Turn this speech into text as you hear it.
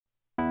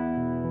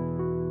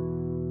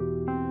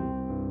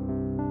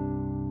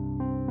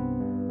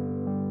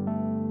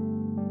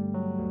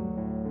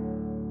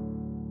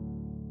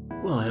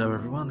Well, hello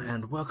everyone,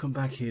 and welcome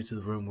back here to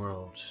the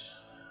Rimworld.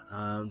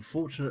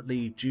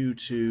 Unfortunately, due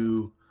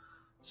to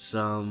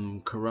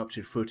some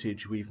corrupted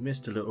footage, we've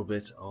missed a little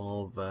bit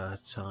of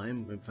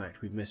time. In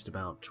fact, we've missed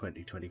about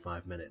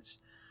 20-25 minutes.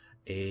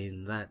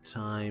 In that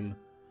time,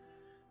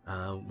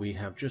 we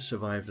have just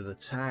survived an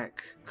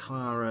attack.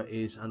 Clara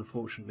is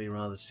unfortunately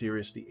rather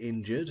seriously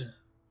injured.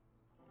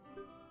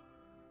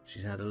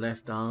 She's had a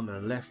left arm and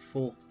a left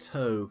fourth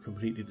toe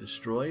completely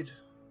destroyed.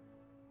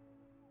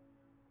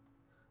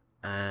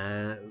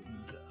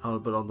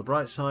 But on the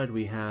bright side,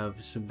 we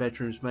have some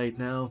bedrooms made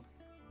now.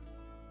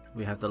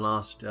 We have the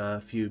last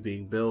few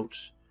being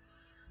built,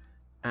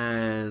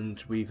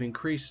 and we've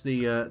increased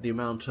the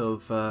amount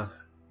of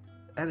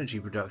energy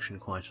production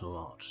quite a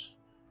lot,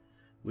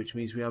 which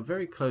means we are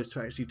very close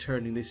to actually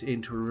turning this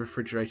into a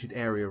refrigerated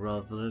area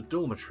rather than a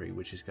dormitory,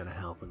 which is going to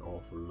help an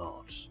awful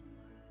lot.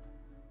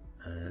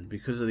 And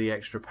because of the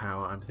extra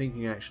power, I'm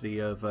thinking actually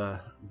of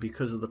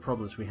because of the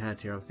problems we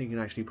had here, I'm thinking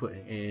actually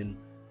putting in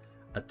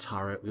a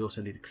turret. We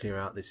also need to clear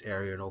out this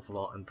area an awful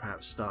lot and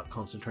perhaps start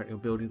concentrating on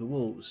building the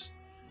walls.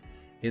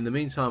 In the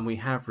meantime, we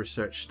have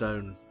researched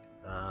stone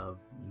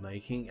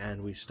making,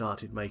 and we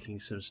started making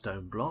some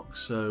stone blocks,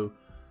 so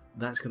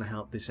that's going to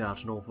help this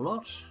out an awful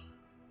lot.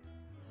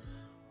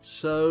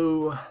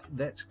 So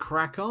let's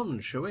crack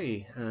on, shall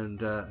we, and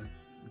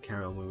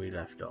carry on where we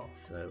left off.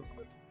 So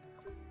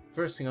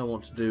first thing I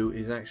want to do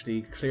is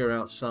actually clear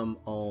out some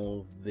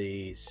of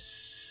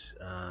these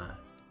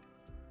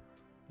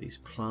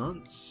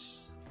plants,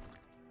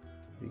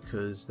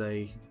 because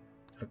they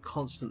are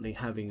constantly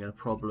having a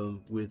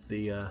problem with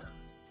the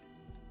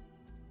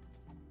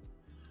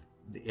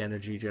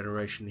energy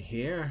generation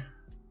here.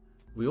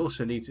 We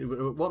also need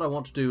to, what I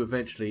want to do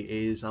eventually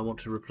is I want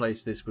to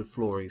replace this with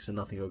flooring so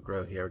nothing will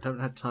grow here. I don't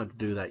have time to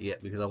do that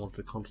yet because I want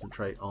to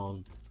concentrate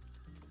on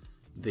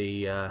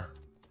the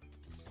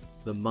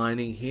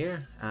mining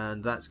here,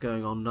 and that's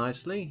going on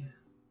nicely.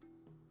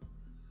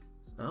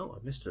 Oh,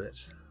 I missed it.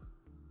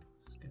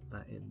 Let's get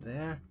that in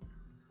there.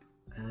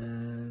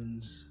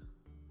 And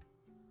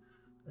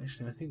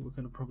actually, I think we're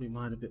going to probably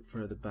mine a bit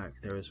further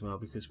back there as well,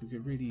 because we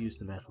could really use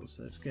the metal.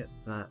 So let's get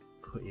that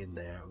put in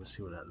there. We'll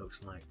see what that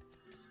looks like.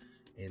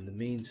 In the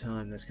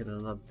meantime, let's get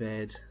another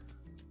bed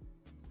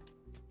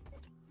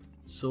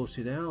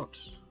sorted out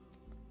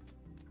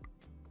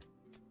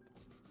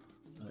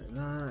like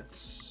that.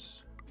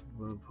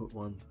 We'll put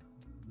one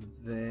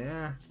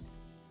there,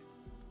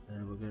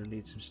 and we're going to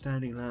need some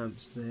standing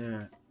lamps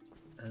there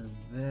and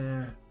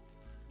there.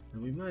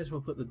 And we might as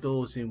well put the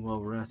doors in while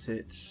we're at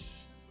it.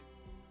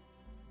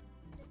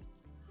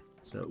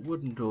 So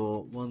wooden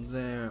door, one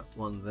there,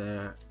 one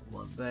there,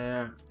 one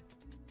there.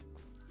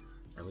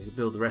 And we can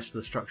build the rest of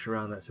the structure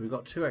around that. So we've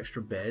got 2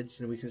 extra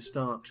beds, and we can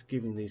start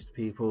giving these to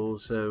people.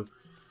 So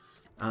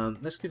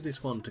let's give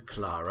this one to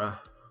Clara.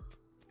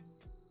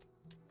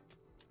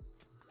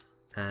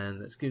 And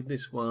let's give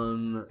this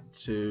one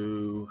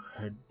to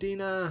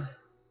Herdina.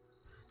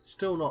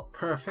 Still not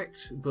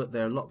perfect, but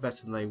they're a lot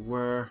better than they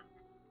were.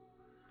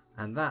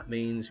 And that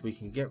means we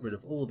can get rid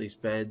of all these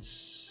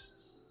beds.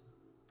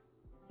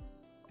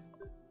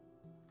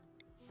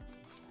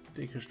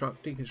 Deconstruct,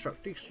 deconstruct,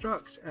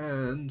 deconstruct,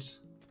 and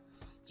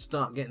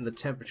start getting the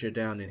temperature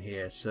down in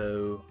here.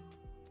 So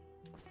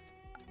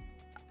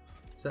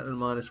set to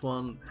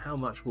 -1. How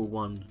much will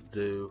 1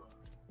 do?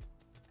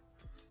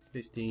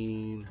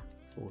 15,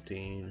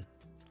 14.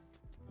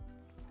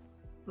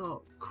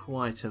 Not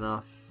quite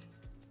enough.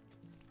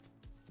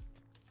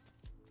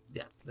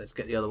 Yeah, let's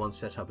get the other one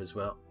set up as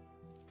well.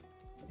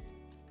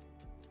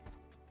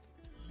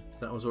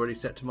 That was already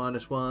set to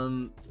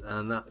 -1,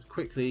 and that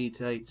quickly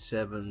to 8,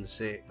 7,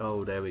 6.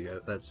 Oh, there we go.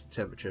 That's the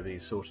temperature being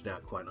sorted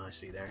out quite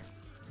nicely there.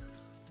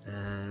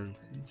 And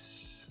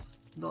it's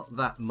not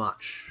that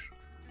much.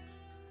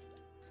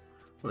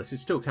 Well, it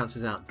still counts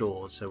as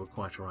outdoors, so we're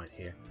quite alright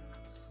here.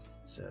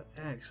 So,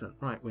 excellent.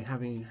 Right, we're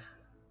having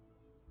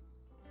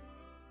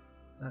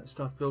that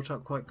stuff built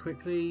up quite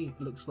quickly.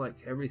 Looks like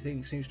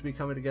everything seems to be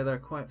coming together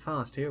quite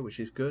fast here, which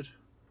is good.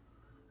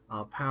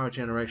 Our power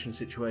generation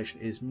situation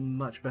is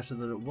much better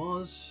than it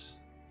was.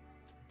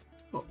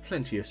 Got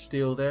plenty of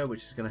steel there,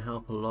 which is going to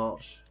help a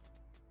lot.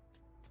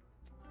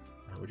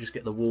 We'll just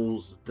get the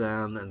walls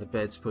done and the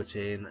beds put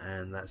in,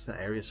 and that's that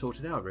area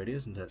sorted out, really,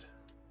 isn't it?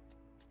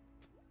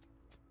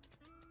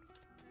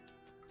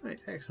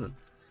 Right, excellent.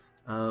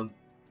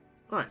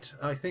 Right,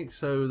 I think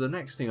so. The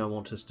next thing I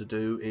want us to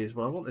do is,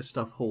 well, I want this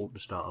stuff hauled to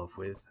start off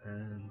with,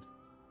 and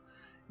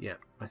yeah,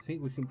 I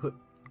think we can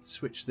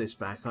switch this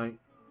back.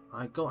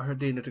 I got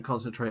Herdina to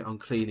concentrate on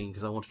cleaning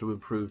because I wanted to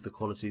improve the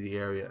quality of the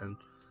area, and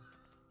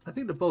I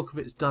think the bulk of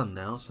it's done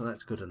now, so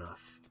that's good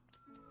enough.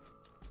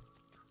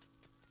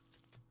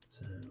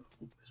 So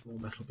there's more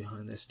metal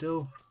behind there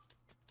still.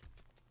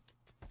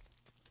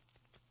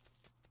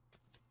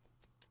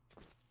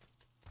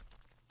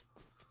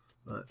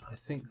 But I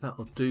think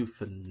that'll do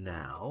for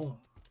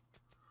now.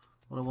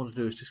 What I want to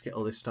do is just get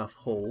all this stuff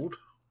hauled.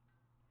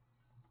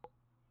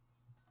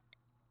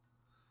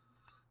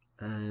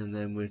 And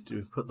then we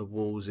put the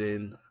walls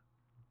in.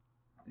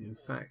 In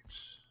fact,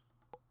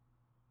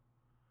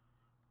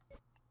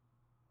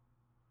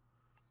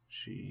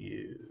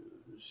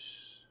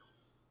 use...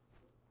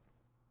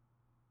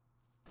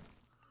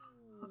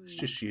 Let's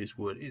just use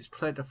wood. It's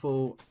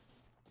plentiful.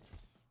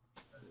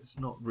 It's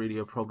not really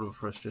a problem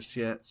for us just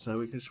yet, so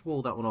we can just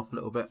wall that one off a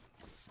little bit.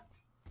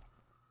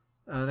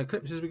 And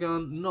eclipse has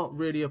begun. Not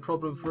really a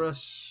problem for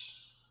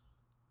us.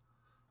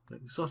 An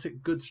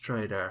exotic goods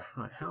trader.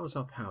 Right, how is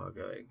our power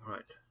going?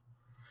 Right.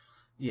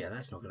 Yeah,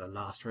 that's not going to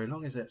last very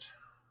long, is it?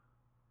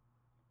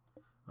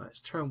 Right,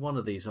 let's turn one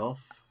of these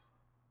off.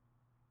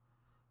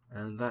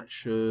 And that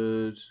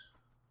should...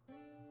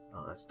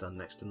 Oh, that's done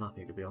next to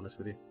nothing, to be honest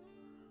with you.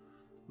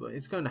 But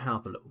it's going to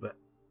help a little bit.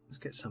 Let's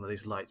get some of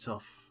these lights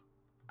off.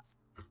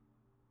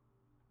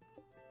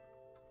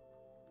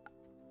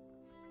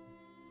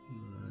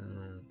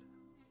 And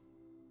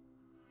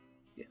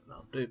yeah,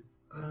 that'll do.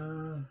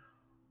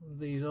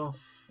 These off.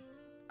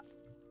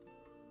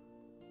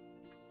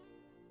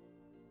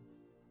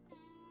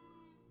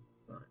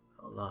 Right,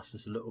 that'll last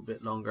us a little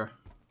bit longer.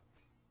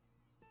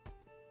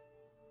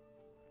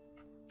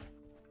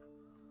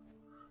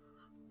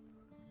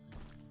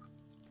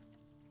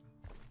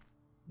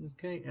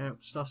 Okay,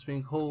 stuff's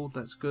being hauled,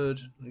 that's good.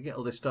 We'll get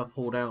all this stuff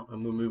hauled out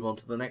and we'll move on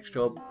to the next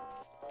job.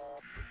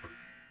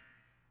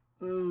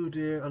 Oh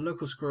dear, a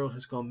local squirrel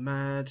has gone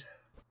mad.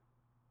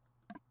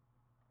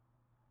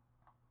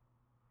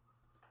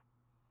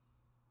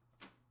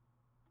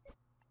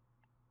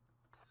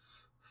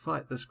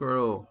 Fight the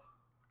squirrel.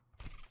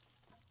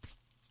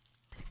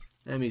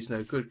 Emmy's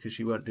no good because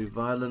she won't do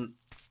violent.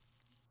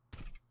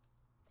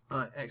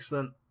 Right,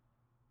 excellent.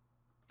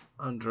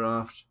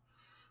 Undraft.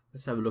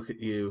 Let's have a look at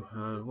you.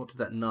 What did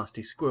that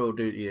nasty squirrel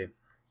do to you?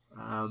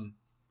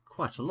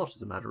 Quite a lot,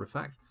 as a matter of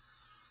fact.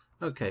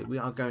 Okay, we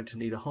are going to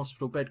need a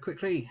hospital bed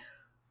quickly,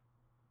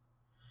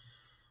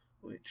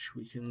 which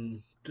we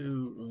can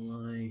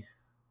do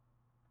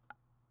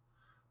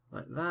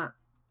like that.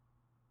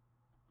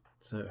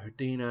 So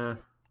Herdina,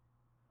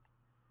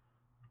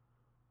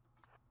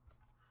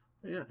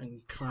 yeah,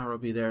 and Clara will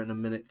be there in a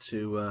minute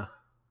to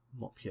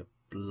mop your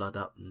blood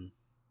up and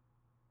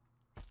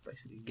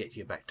basically get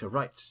you back to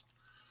rights.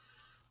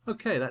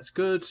 Okay, that's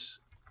good.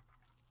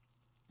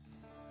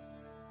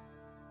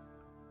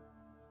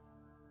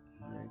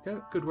 There you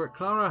go. Good work,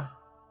 Clara.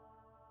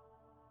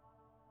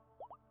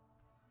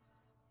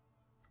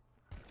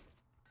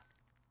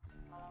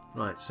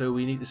 Right, so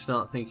we need to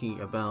start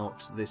thinking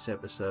about this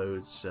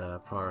episode's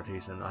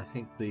priorities, and I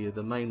think the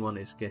main one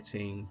is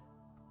getting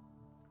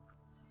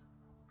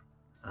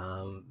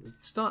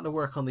starting to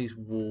work on these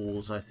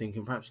walls, I think,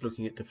 and perhaps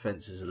looking at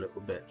defences a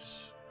little bit.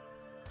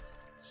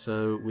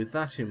 So with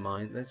that in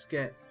mind, let's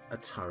get a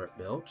turret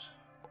built.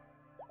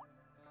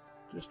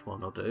 Just one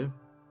will do.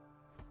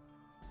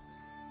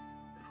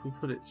 If we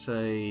put it,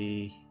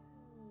 say,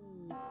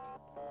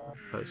 how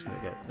close can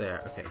we get?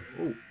 There, okay.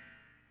 Ooh.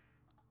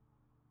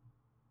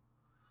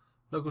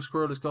 Local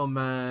squirrel has gone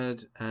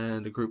mad,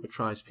 and a group of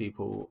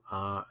tribespeople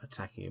are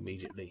attacking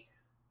immediately.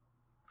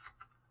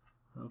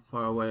 How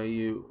far away are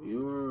you?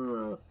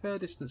 You're a fair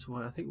distance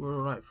away. I think we're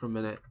alright for a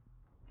minute.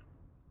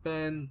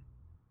 Ben.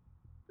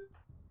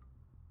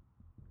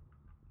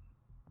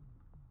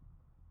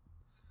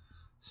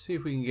 See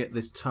if we can get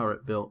this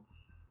turret built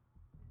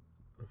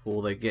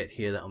before they get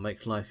here. That'll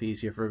make life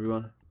easier for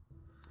everyone.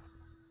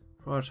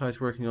 Prioritize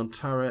working on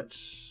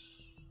turrets.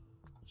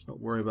 Let's not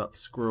worry about the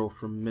squirrel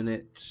for a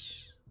minute.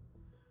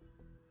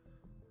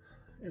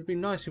 It would be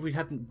nice if we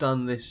hadn't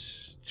done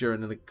this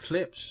during an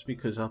eclipse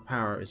because our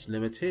power is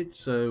limited.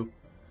 So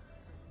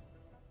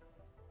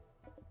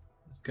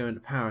let's go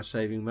into power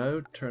saving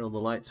mode, turn all the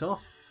lights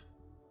off.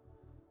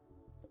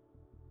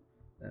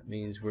 That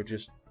means we're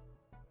just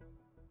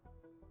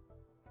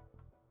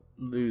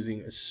losing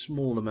a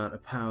small amount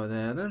of power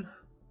there then.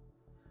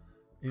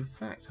 In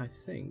fact, I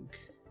think,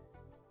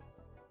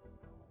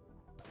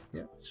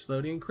 yeah, it's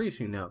slowly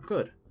increasing now.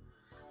 Good.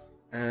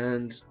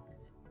 And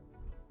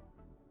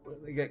when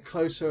they get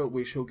closer,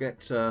 we shall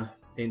get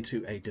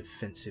into a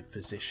defensive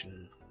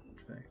position.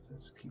 In fact,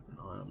 let's keep an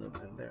eye on them,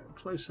 and they're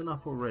close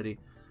enough already.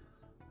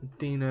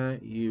 Dina,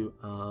 you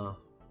are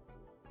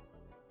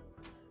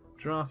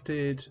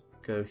drafted.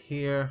 Go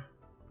here.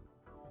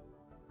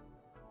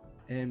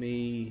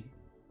 Emmy,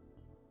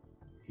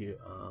 you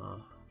are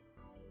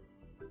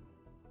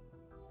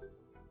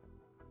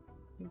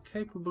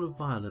incapable of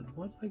violent.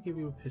 Why did I give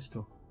you a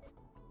pistol?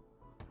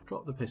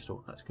 Drop the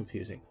pistol. That's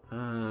confusing.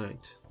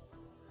 Alright.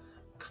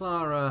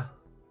 Clara,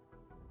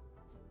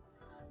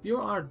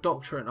 you're our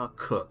doctor and our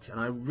cook,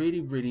 and I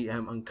really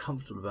am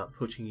uncomfortable about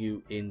putting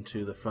you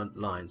into the front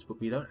lines,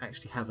 but we don't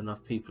actually have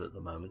enough people at the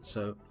moment,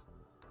 so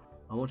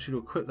I want you to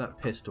equip that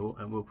pistol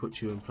and we'll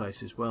put you in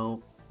place as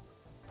well.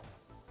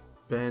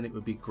 Ben, it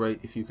would be great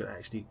if you could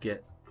actually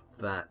get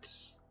that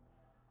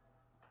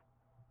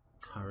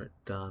turret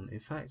done. In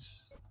fact,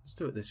 let's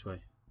do it this way.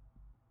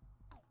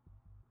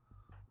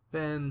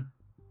 Ben,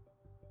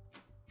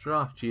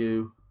 draft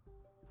you.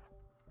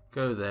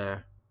 Go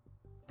there.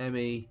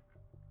 Emmy,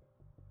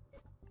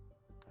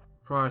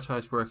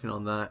 prioritize working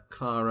on that.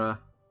 Clara,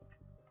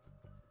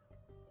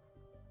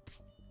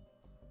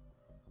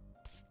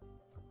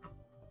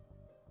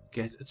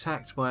 Get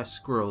attacked by a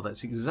squirrel.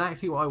 That's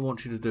exactly what I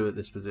want you to do at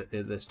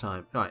this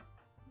time. Right,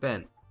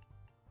 Ben.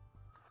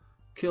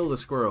 Kill the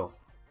squirrel.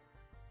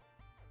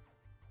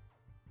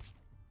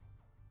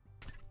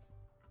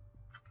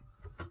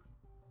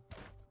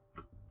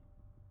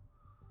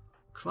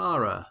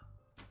 Clara.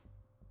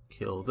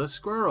 Kill the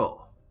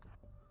squirrel.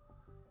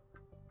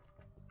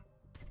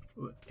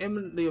 We're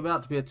imminently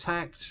about to be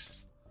attacked.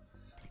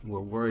 We're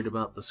worried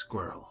about the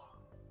squirrel.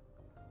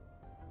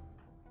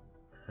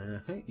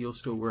 Okay, you're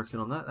still working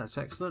on that. That's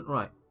excellent.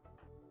 Right.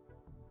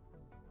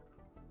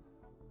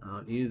 I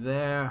want you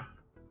there.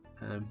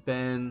 And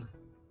Ben,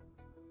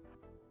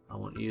 I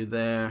want you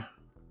there.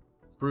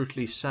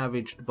 Brutally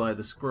savaged by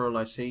the squirrel,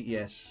 I see.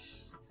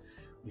 Yes.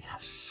 We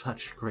have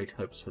such great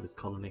hopes for this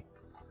colony.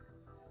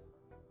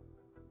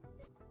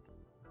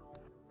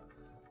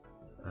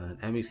 And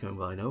Emmy's going,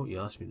 well, I know what you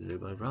asked me to do,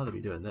 but I'd rather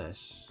be doing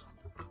this.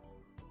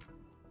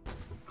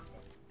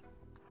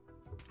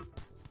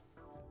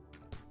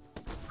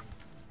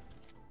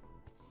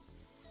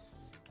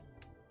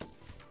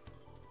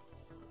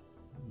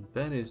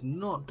 Ben is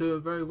not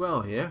doing very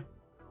well here.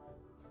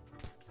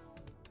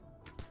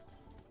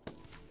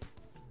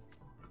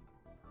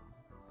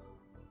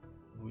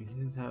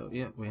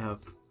 Yeah, we have.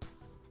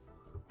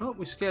 Oh,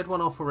 we scared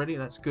one off already.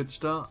 That's a good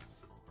start.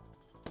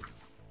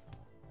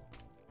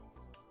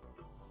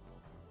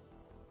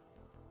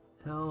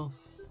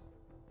 Health.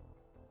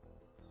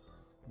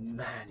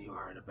 Man, you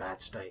are in a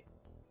bad state.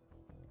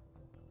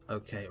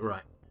 Okay,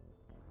 right.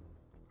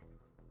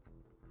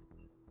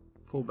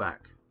 Pull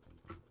back.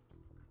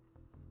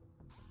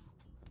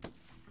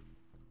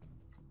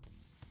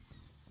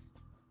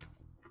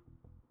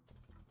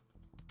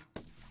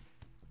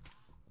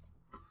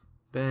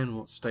 Ben,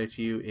 what state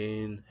are you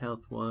in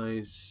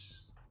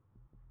health-wise?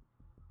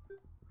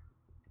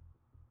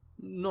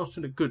 Not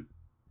in a good...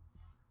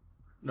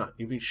 No,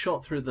 you've been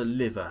shot through the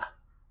liver.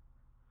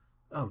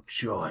 Oh,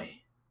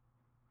 joy.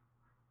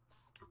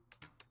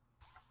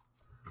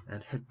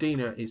 And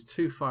Herdina is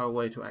too far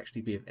away to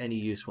actually be of any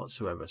use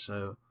whatsoever,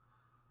 so...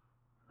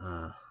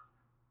 Can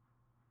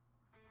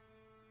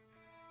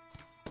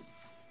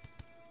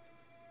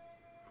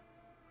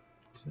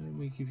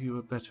we give you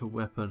a better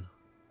weapon?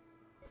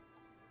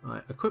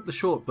 Right, equip the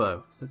short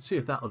bow. Let's see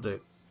if that'll do.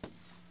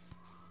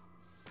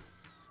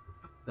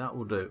 That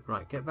will do.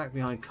 Right, get back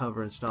behind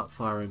cover and start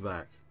firing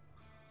back.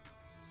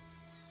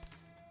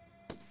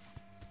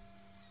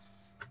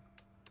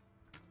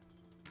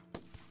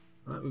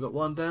 Right, we've got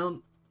one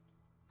down.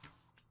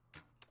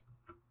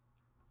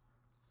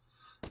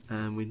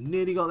 And we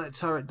nearly got that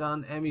turret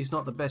done. Emmy's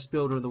not the best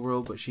builder in the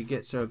world, but she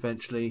gets there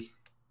eventually.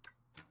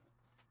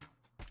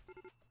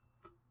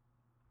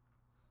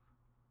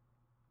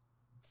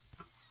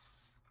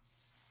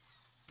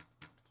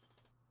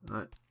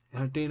 Right,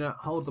 Herdina,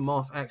 hold them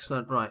off.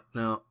 Excellent. Right,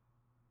 now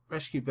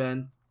rescue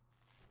Ben.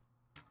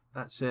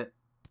 That's it.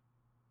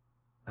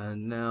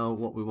 And now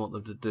what we want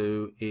them to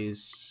do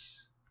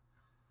is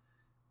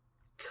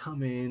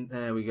come in.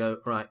 There we go.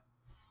 Right.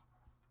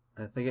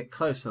 If they get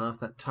close enough,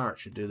 that turret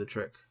should do the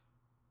trick.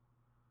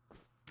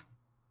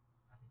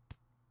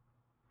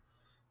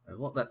 And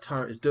what that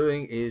turret is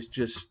doing is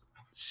just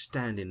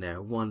standing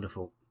there.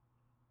 Wonderful.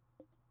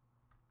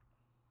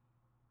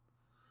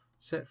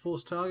 Set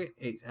force target.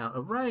 It's out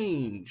of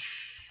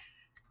range.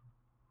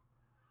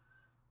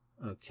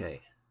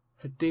 Okay.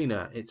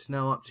 Herdina, it's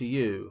now up to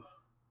you.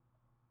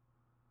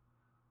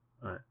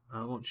 Right,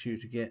 I want you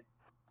to get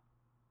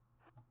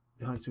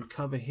behind some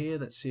cover here.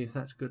 Let's see if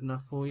that's good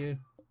enough for you.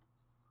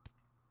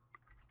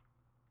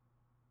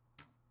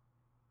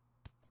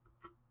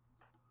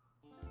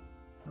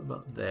 How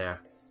about there?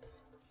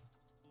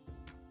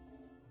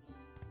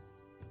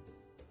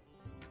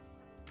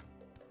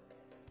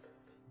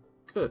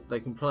 Good, they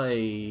can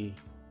play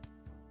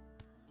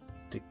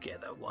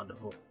together.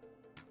 Wonderful.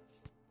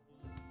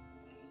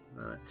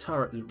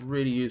 Turret is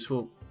really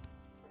useful.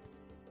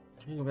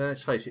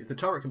 Let's face it, if the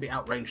turret can be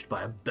outranged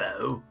by a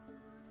bow...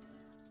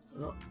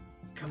 Oh,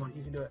 come on,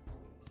 you can do it.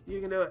 You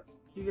can do it.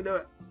 You can do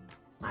it.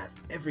 I have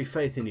every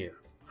faith in you.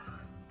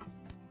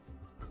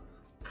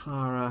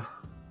 Clara.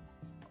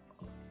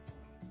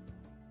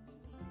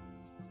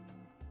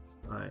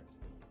 Right.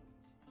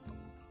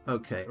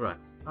 Okay, right.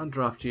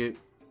 Undraft you.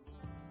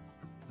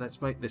 Let's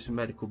make this a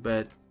medical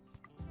bed.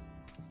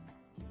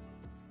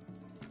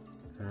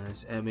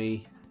 There's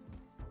Emmy.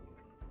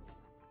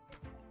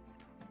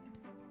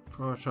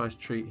 Prioritise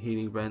treat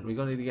healing event. We're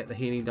going to need to get the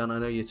healing done. I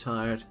know you're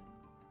tired.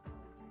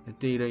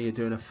 Adina, you're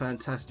doing a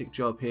fantastic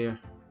job here.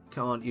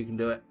 Come on, you can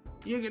do it.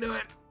 You can do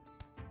it.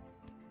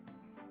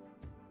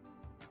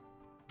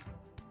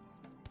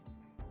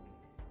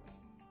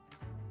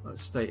 What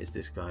state is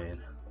this guy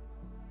in?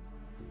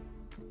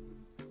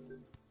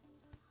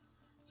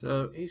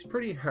 So he's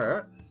pretty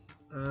hurt.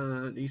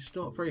 He's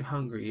not very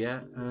hungry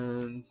yet,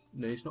 and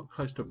no, he's not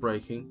close to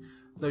breaking.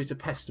 Though he's a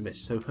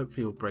pessimist, so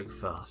hopefully he'll break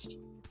fast.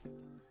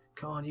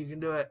 Come on, you can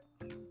do it.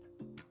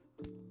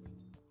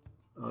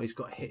 Oh, he's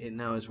got hit in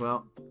now as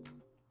well.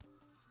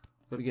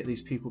 Got to get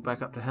these people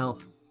back up to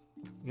health.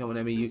 Come on,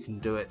 Emmy, you can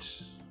do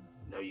it.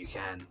 No, you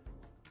can.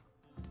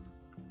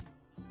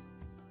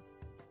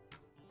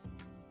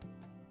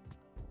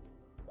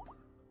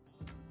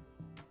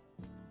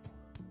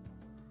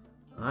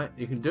 Alright,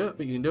 you can do it,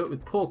 but you can do it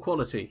with poor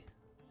quality.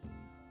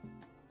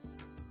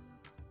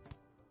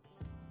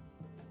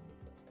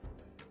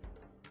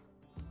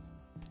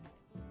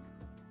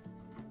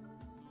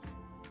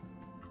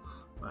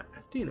 Right,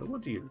 Dina,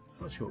 what's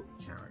your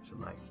character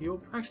like? You're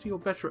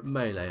better at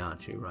melee,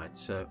 aren't you? Right,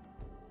 so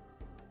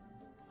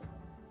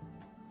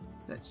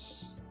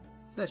let's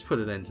put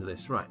an end to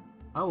this. Right,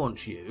 I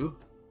want you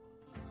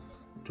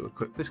to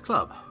equip this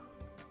club.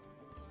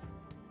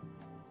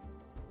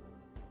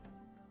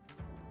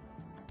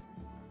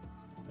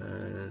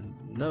 And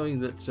knowing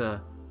that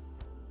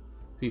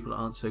people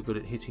aren't so good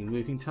at hitting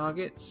moving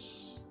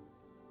targets,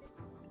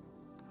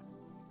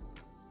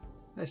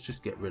 let's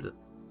just get rid of...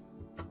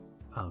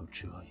 Oh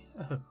joy,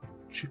 oh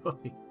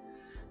joy,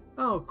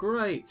 oh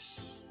great!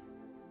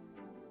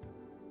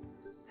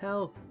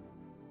 Health.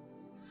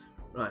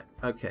 Right,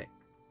 okay.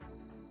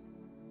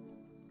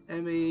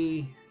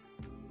 Emmy,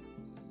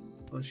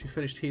 once you've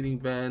finished healing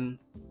Ben,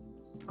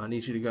 I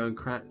need you to go and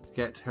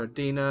get her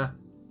Dina.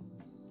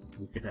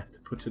 We're going to have to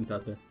put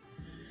another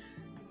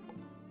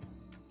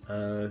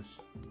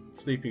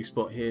sleeping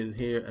spot here and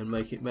here and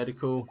make it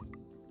medical.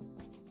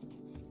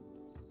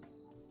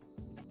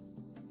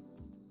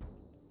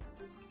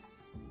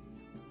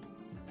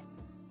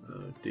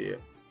 Oh dear.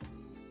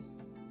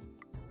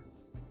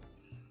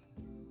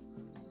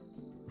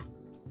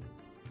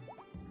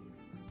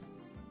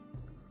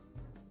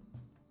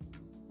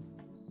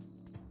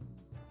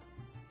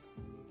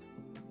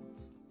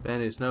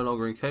 Ben is no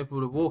longer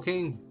incapable of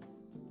walking.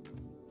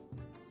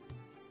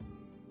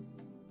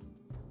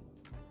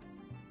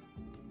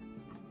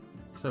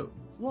 So,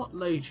 what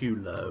laid you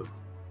low?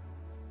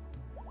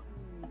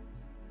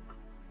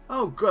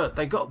 Oh good,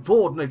 they got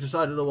bored and they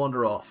decided to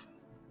wander off.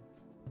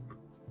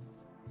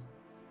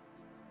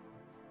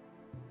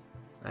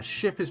 A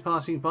ship is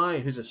passing by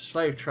who's a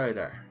slave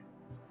trader.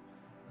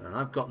 And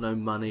I've got no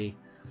money.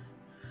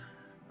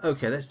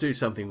 Okay, let's do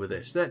something with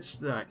this.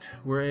 Right,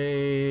 we're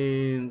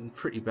in a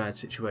pretty bad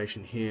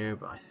situation here,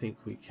 but I think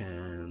we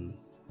can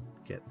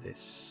get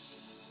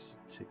this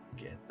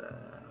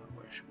together.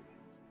 Where should we?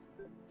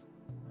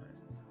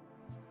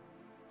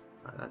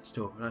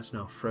 That's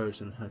now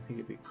frozen. I think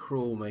it'd be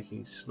cruel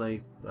making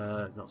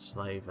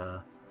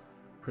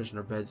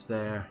prisoner beds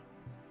there.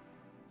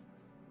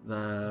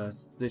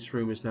 This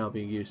room is now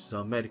being used as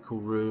our medical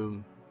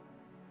room.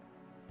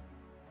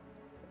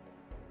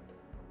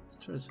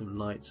 Let's turn some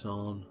lights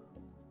on.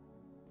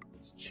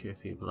 Let's cheer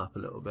people up a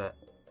little bit.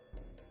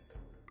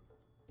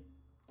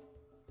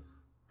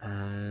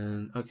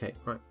 And okay,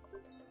 right.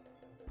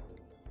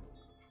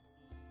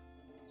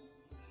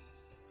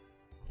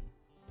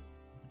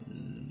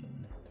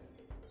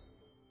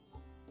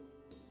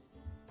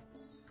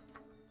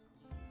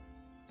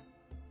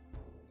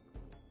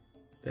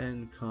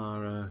 Ben,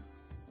 Clara,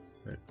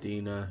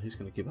 Dina. Who's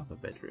going to give up a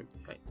bedroom?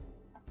 Okay.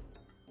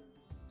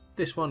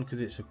 This one,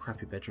 because it's a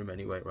crappy bedroom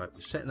anyway. Right,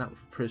 we're setting up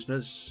for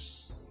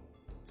prisoners.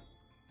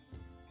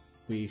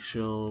 We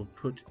shall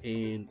put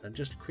in, and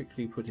just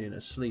quickly put in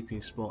a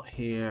sleeping spot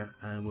here,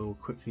 and we'll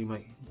quickly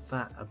make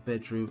that a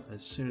bedroom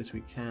as soon as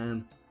we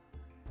can.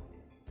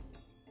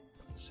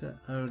 Set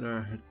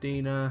owner,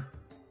 Dina.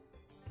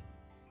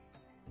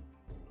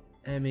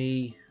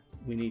 Emmy.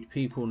 We need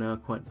people now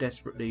quite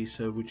desperately,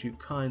 so would you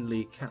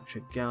kindly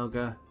capture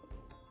Galga?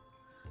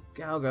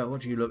 Galga,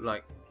 what do you look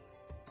like?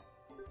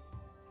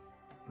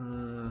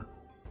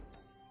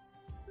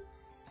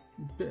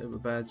 Bit of a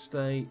bad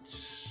state.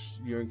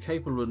 You're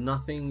incapable of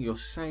nothing. You're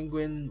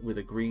sanguine with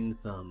a green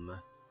thumb.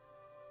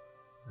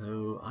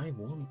 Oh, I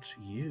want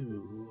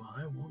you.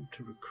 I want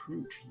to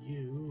recruit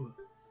you.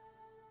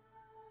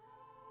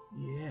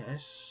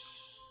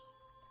 Yes.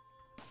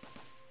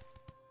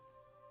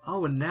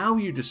 Oh, and now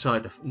you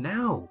decide to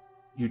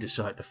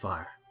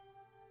fire.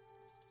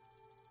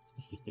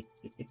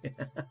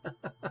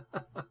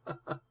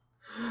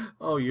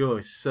 Oh,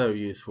 you're so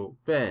useful,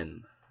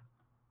 Ben.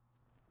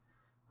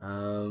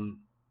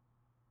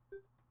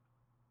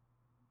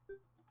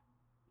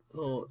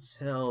 Thoughts,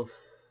 health.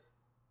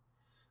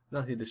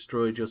 Nothing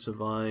destroyed. You'll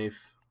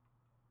survive.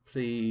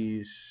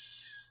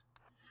 Please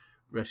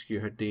rescue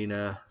her,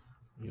 Dina.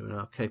 You are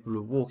now capable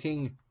of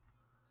walking.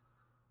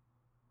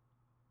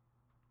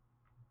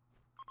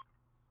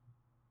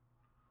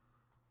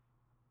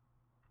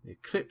 The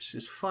eclipse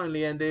is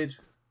finally ended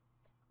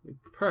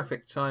with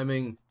perfect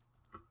timing.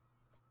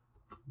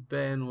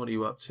 Ben, what are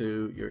you up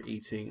to? You're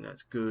eating,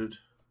 that's good.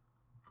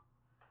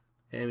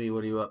 Emmy,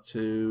 what are you up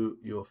to?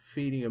 You're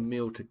feeding a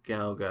meal to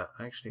Galga.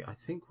 Actually, I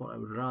think what I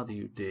would rather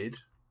you did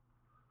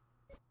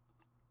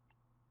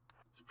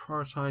is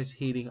prioritize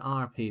healing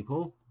our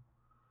people.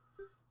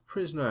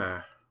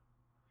 Prisoner.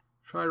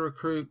 Try to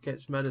recruit,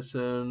 gets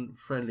medicine,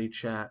 friendly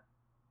chat.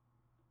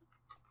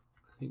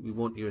 I think we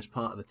want you as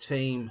part of the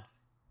team.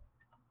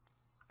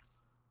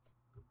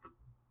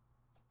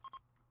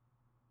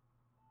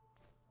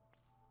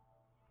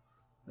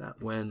 That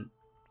went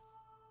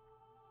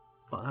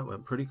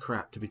pretty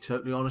crap, to be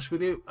totally honest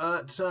with you.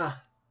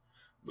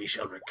 We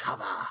shall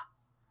recover.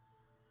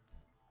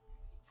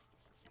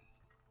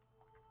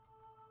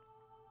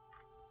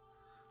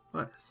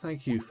 Right,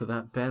 thank you for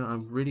that, Ben.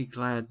 I'm really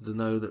glad to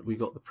know that we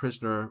got the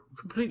prisoner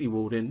completely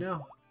walled in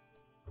now.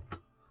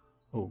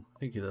 Oh,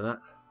 thinking of that.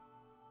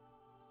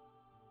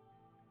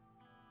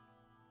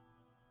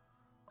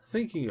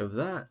 Thinking of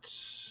that.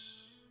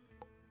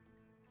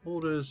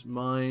 Orders,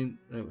 mine.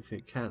 No, we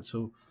can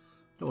cancel.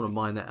 Don't want to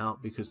mine that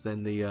out because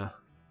then the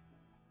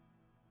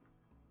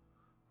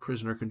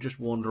prisoner can just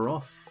wander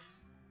off.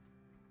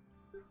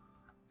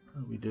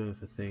 How are we doing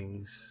for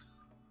things?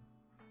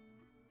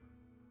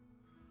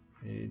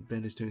 And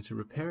Ben is doing some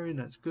repairing,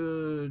 that's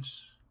good.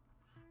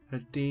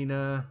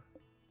 Hadina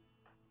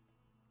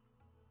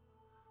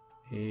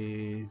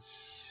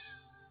is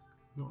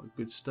not a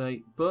good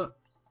state, but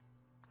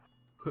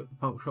equip the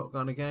pump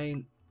shotgun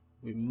again.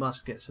 We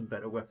must get some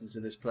better weapons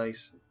in this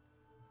place.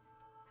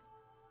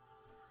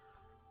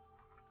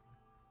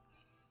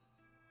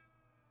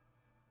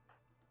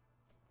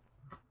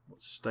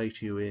 What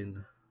state are you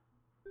in?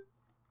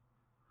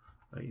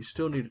 You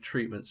still need a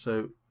treatment,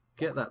 so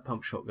get that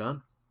pump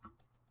shotgun.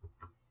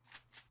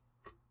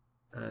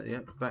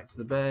 Yep, back to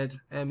the bed.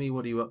 Emmy,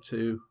 what are you up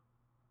to?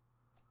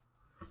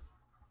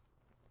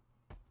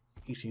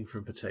 Eating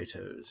from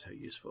potatoes, how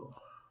useful.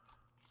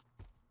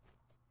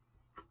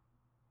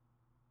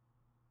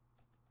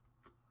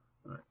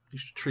 Right,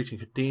 just treating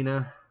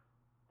Hadina.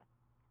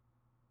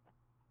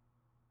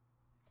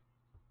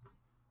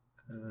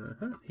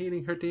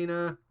 Healing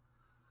Hadina.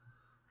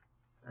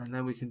 And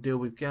then we can deal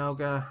with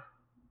Galga.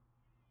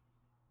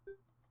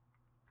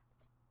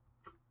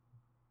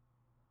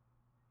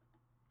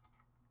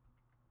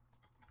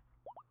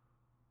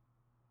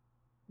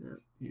 Yeah,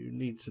 you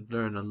need to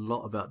learn a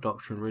lot about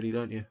doctrine, really,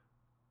 don't you?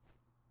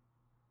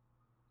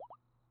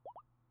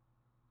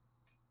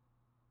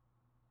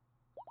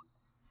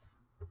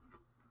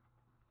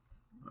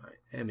 Right,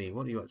 Emmy,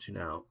 what are you up to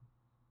now?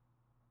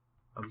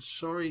 I'm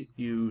sorry,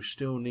 you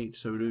still need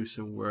to do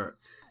some work.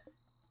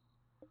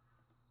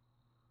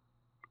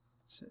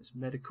 Says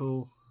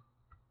medical.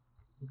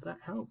 Would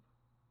that help?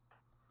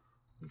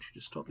 I want you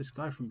to stop this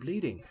guy from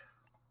bleeding.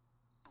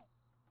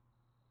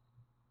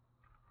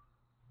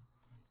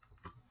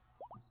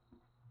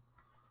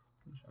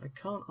 I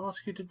can't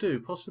ask you to do.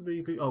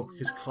 Possibly be... Oh,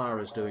 because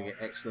Clara's doing it.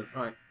 Excellent.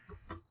 Right.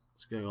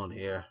 What's going on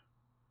here?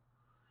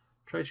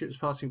 Trade ships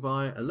passing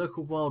by. A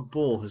local wild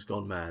boar has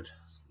gone mad.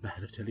 Mad,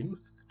 I tell you.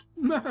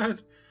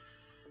 Mad.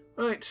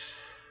 Right.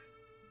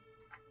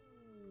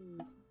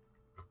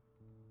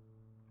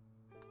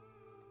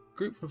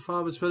 Group from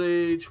Farmer's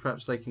Village.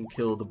 Perhaps they can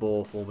kill the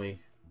boar for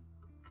me.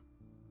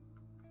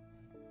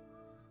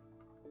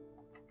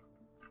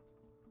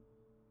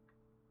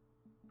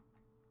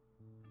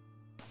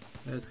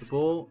 There's the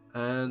ball,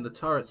 and the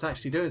turret's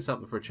actually doing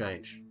something for a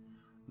change.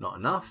 Not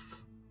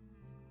enough.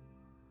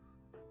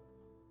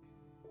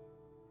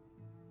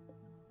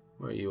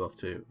 Where are you off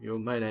to? You're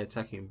melee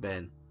attacking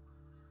Ben.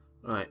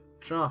 Right,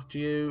 draft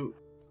you.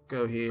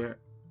 Go here.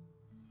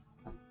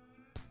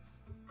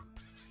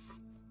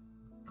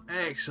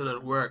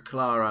 Excellent work,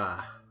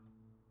 Clara.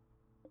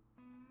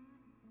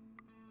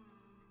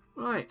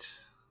 Right.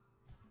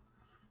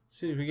 As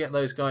soon as we get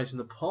those guys in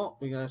the pot,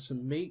 we're going to have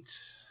some meat.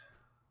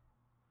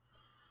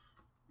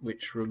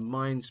 Which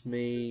reminds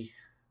me,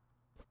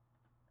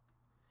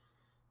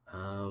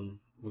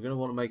 we're going to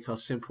want to make our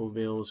simple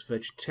meals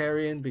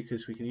vegetarian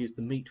because we can use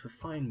the meat for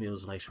fine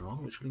meals later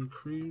on, which will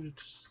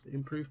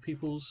improve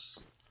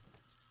people's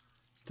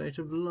state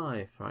of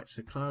life. Right,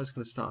 so Clara's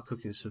going to start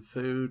cooking some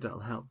food.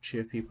 That'll help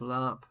cheer people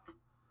up.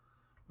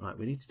 Right,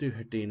 we need to do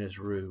Hadina's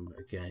room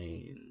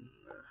again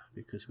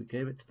because we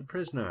gave it to the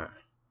prisoner.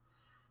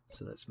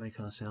 So let's make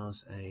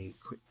ourselves a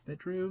quick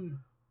bedroom.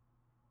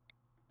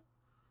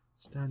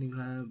 Standing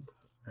lamp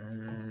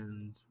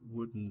and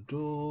wooden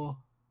door.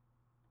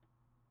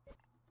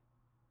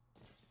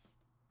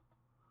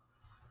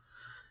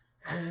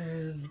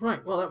 And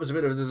right, well, that was a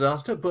bit of a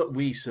disaster, but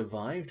we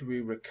survived,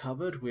 we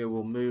recovered, we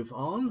will move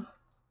on.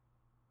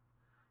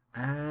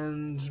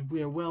 And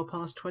we are well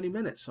past 20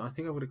 minutes, so I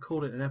think I'm going to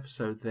call it an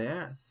episode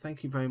there.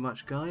 Thank you very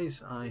much,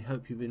 guys. I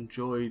hope you've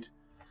enjoyed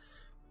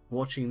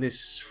watching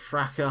this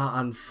fracas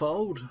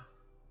unfold.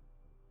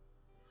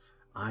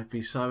 I've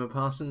been Simon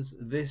Parsons.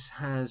 This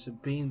has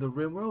been the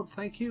Rimworld.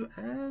 Thank you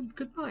and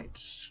good night.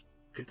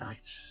 Good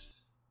night.